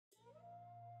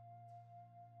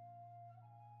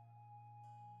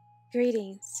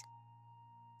Greetings.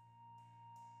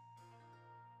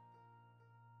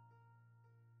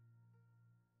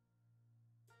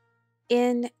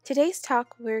 In today's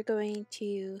talk, we're going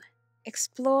to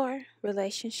explore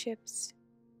relationships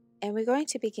and we're going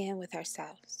to begin with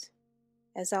ourselves.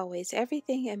 As always,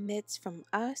 everything emits from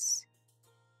us.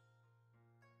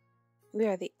 We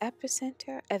are the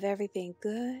epicenter of everything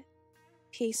good,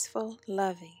 peaceful,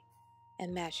 loving,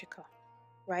 and magical,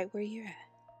 right where you're at.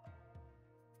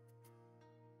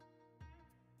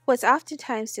 What's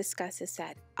oftentimes discussed is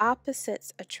that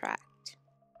opposites attract.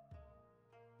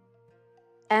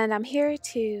 And I'm here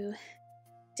to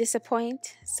disappoint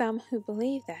some who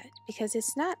believe that because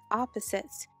it's not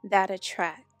opposites that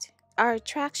attract. Our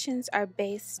attractions are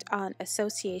based on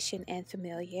association and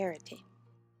familiarity,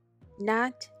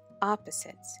 not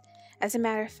opposites. As a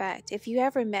matter of fact, if you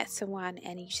ever met someone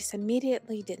and you just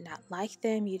immediately did not like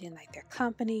them, you didn't like their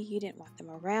company, you didn't want them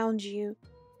around you,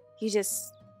 you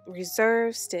just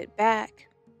reserved, stood back,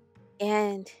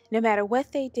 and no matter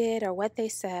what they did or what they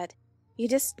said, you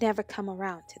just never come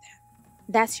around to them.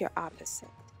 That's your opposite.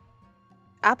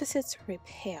 Opposites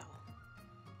repel.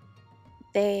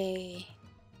 They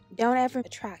don't ever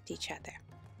attract each other.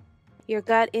 Your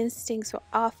gut instincts were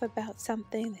off about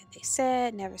something that they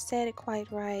said, never said it quite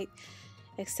right,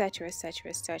 etc.,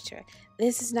 etc., etc.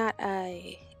 This is not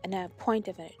a point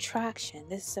of an attraction.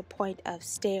 This is a point of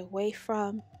stay away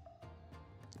from.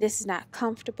 This is not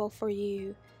comfortable for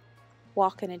you.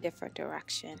 Walk in a different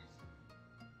direction.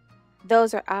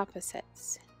 Those are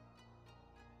opposites.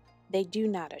 They do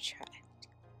not attract.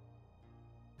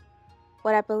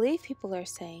 What I believe people are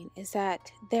saying is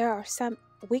that there are some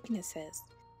weaknesses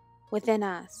within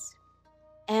us,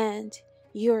 and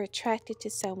you're attracted to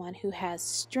someone who has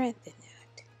strength in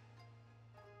that.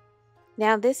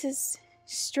 Now,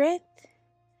 strength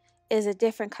is a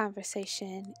different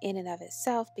conversation in and of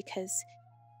itself because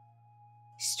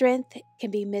strength can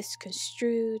be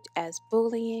misconstrued as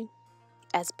bullying,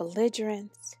 as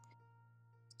belligerence,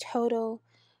 total,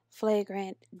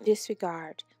 flagrant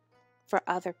disregard for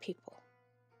other people.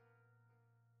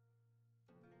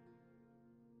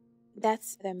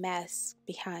 That's the mask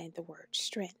behind the word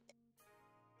strength.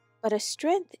 But a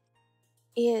strength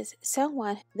is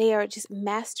someone, they are just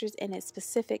masters in a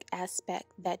specific aspect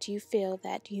that you feel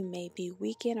that you may be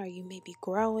weak in or you may be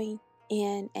growing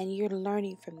in, and you're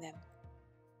learning from them.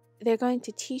 They're going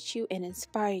to teach you and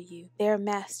inspire you. They're a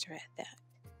master at that.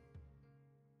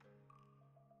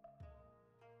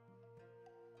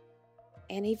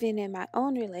 And even in my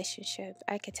own relationship,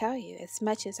 I could tell you, as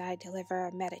much as I deliver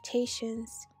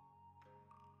meditations,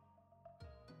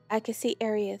 I can see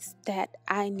areas that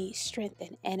I need strength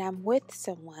in, and I'm with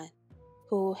someone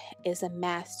who is a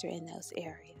master in those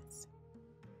areas.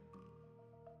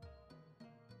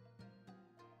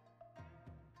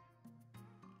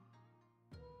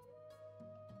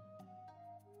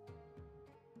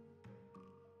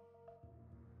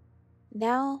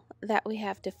 Now that we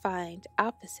have defined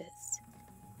opposites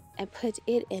and put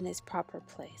it in its proper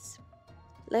place,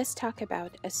 let's talk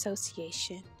about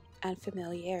association and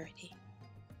familiarity.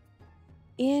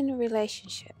 In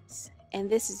relationships, and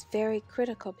this is very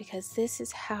critical because this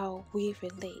is how we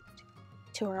relate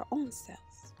to our own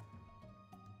selves.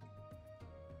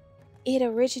 It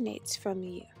originates from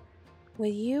you.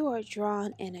 When you are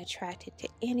drawn and attracted to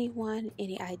anyone,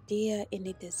 any idea,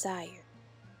 any desire,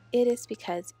 it is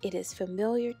because it is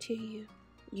familiar to you.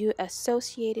 You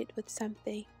associate it with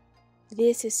something.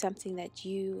 This is something that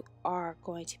you are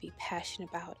going to be passionate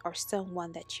about, or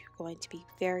someone that you're going to be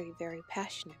very, very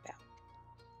passionate about.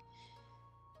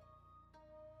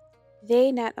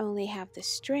 They not only have the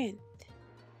strength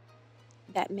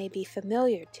that may be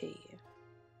familiar to you,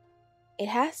 it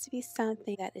has to be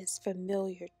something that is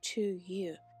familiar to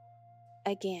you.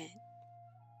 Again,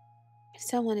 if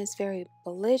someone is very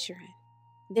belligerent,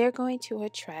 they're going to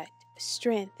attract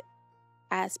strength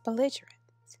as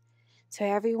belligerence. So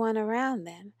everyone around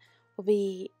them will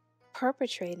be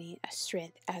perpetrating a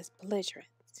strength as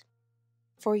belligerence.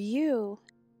 For you,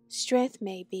 strength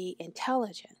may be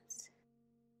intelligence.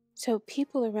 So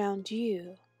people around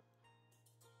you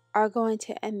are going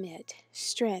to emit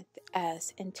strength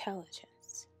as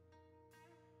intelligence.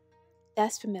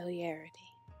 That's familiarity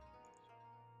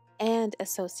and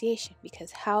association,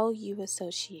 because how you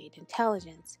associate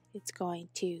intelligence, it's going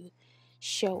to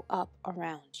show up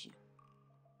around you.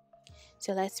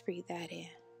 So let's breathe that in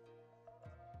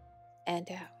and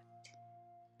out.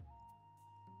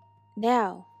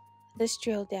 Now, let's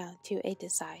drill down to a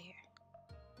desire,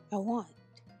 a want,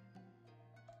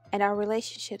 and our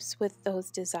relationships with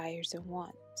those desires and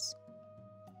wants.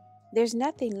 There's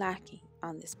nothing lacking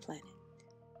on this planet.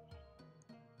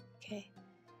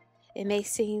 It may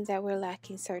seem that we're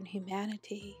lacking certain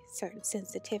humanity, certain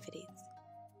sensitivities,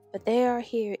 but they are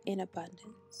here in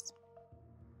abundance.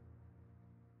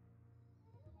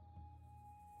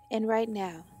 And right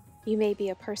now, you may be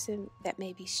a person that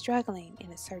may be struggling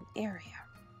in a certain area.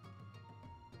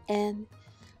 And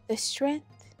the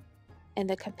strength and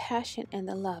the compassion and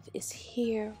the love is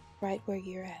here right where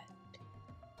you're at.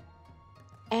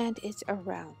 And it's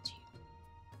around you.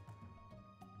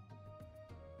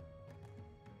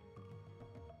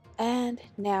 And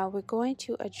now we're going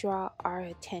to draw our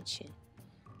attention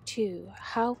to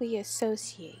how we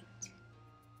associate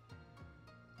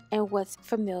and what's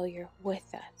familiar with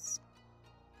us.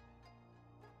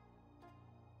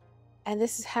 And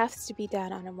this has to be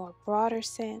done on a more broader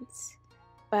sense,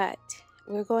 but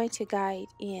we're going to guide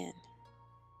in.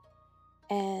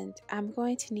 And I'm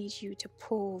going to need you to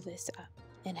pull this up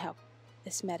and help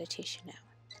this meditation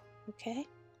out. Okay?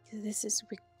 This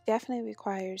definitely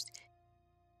requires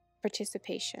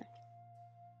participation.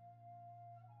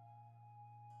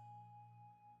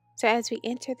 So as we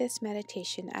enter this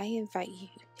meditation, I invite you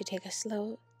to take a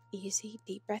slow, easy,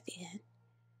 deep breath in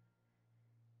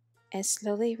and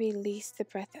slowly release the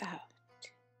breath out.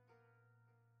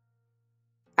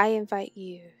 I invite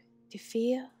you to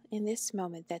feel in this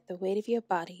moment that the weight of your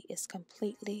body is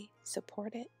completely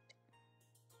supported,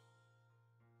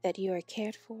 that you are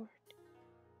cared for,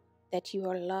 that you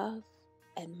are loved,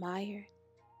 admired,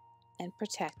 and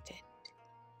protected.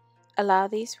 Allow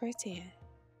these words in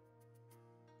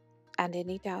and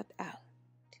any doubt out.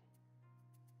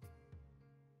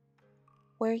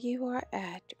 Where you are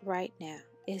at right now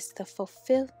is the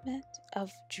fulfillment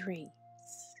of dreams.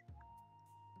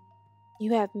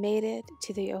 You have made it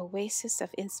to the oasis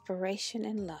of inspiration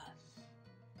and love.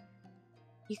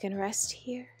 You can rest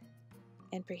here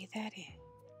and breathe that in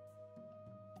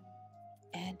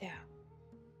and out.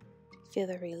 Feel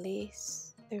the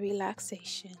release, the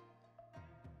relaxation,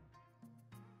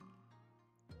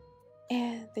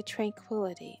 and the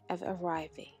tranquility of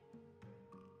arriving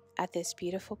at this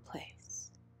beautiful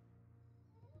place.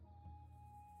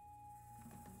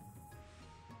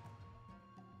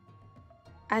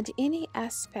 And any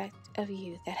aspect of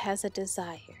you that has a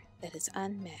desire that is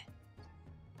unmet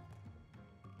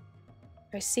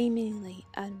or seemingly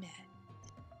unmet,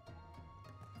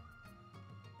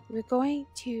 we're going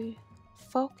to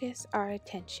focus our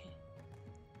attention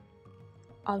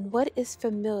on what is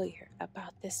familiar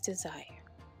about this desire.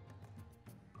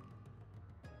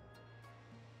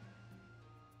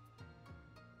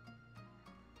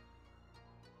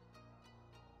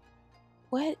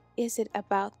 What is it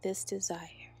about this desire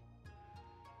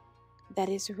that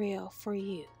is real for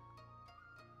you?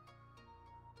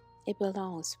 It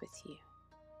belongs with you.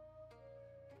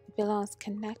 It belongs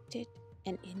connected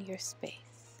and in your space.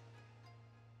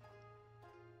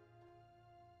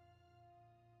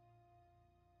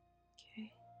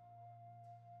 Okay.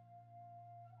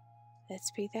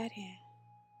 Let's breathe that in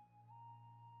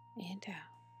and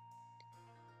out.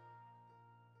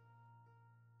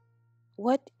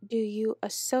 What do you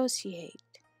associate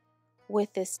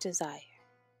with this desire?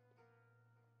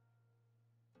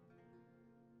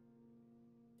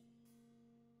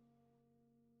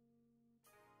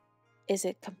 Is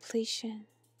it completion?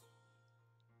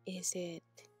 Is it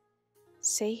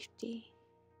safety?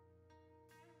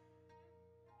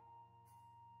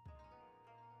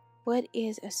 What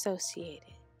is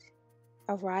associated?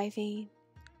 Arriving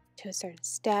to a certain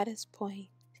status point?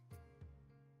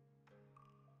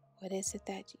 What is it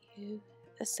that you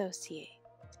associate?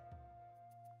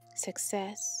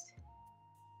 Success?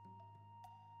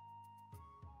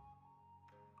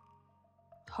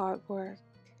 Hard work?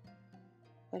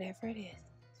 Whatever it is.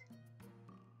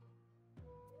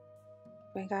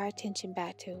 Bring our attention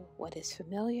back to what is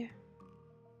familiar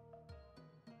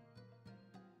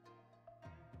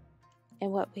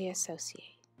and what we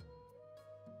associate.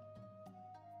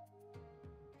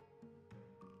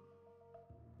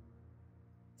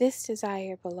 This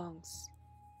desire belongs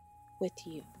with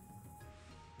you.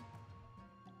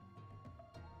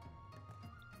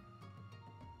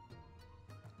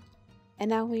 And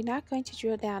now we're not going to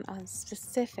drill down on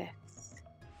specifics.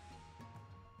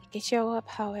 It can show up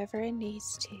however it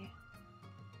needs to,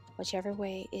 whichever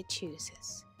way it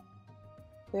chooses.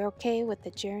 We're okay with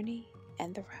the journey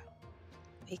and the route.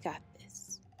 We got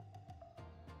this.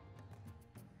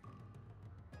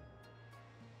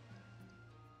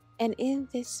 And in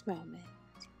this moment,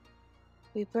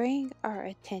 we bring our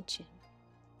attention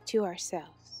to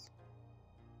ourselves.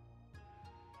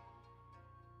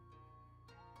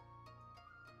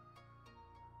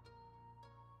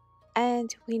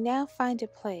 And we now find a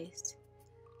place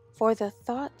for the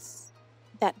thoughts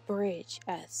that bridge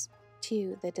us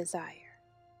to the desire.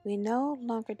 We no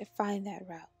longer define that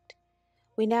route.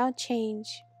 We now change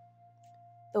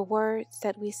the words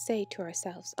that we say to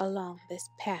ourselves along this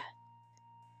path,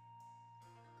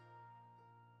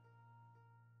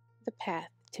 the path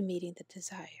to meeting the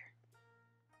desire.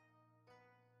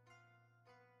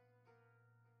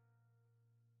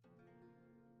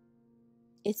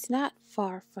 It's not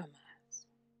far from us.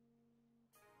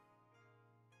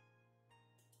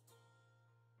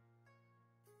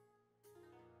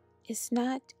 It's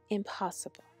not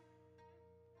impossible.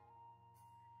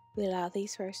 We allow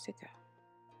these words to go.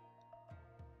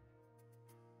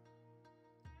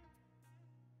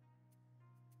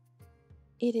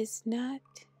 It is not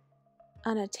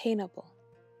unattainable.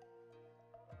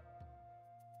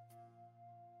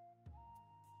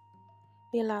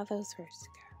 We allow those words to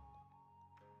go.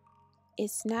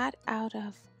 It's not out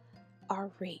of our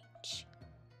reach.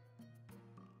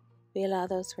 We allow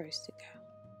those words to go.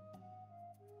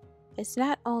 It's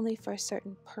not only for a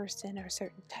certain person or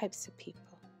certain types of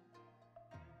people.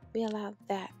 We allow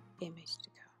that image to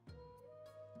go.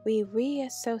 We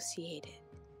reassociate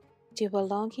it to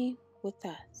belonging with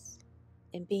us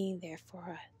and being there for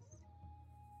us.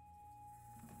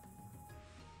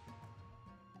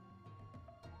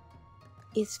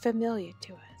 It's familiar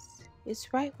to us.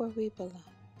 It's right where we belong.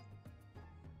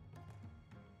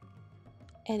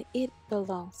 And it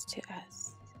belongs to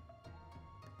us.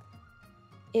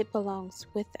 It belongs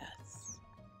with us.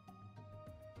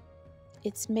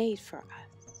 It's made for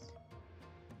us.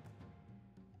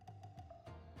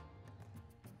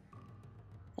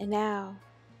 And now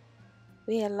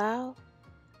we allow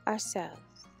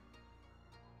ourselves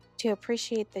to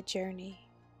appreciate the journey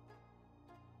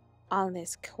on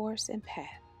this course and path.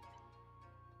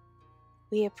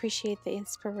 We appreciate the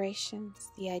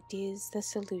inspirations, the ideas, the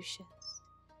solutions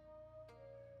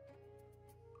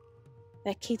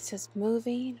that keeps us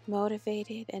moving,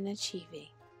 motivated, and achieving.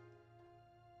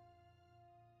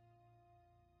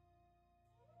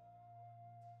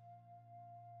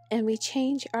 And we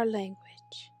change our language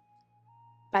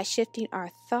by shifting our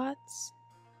thoughts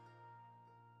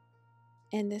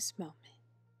in this moment.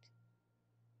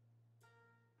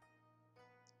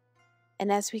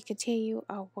 And as we continue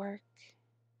our work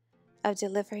of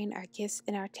delivering our gifts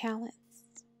and our talents,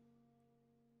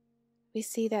 we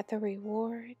see that the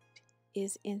reward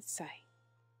is in sight.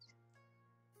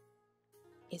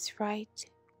 It's right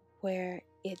where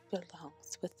it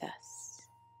belongs with us.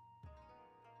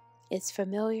 It's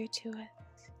familiar to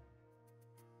us.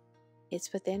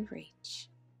 It's within reach.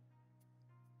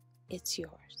 It's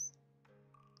yours.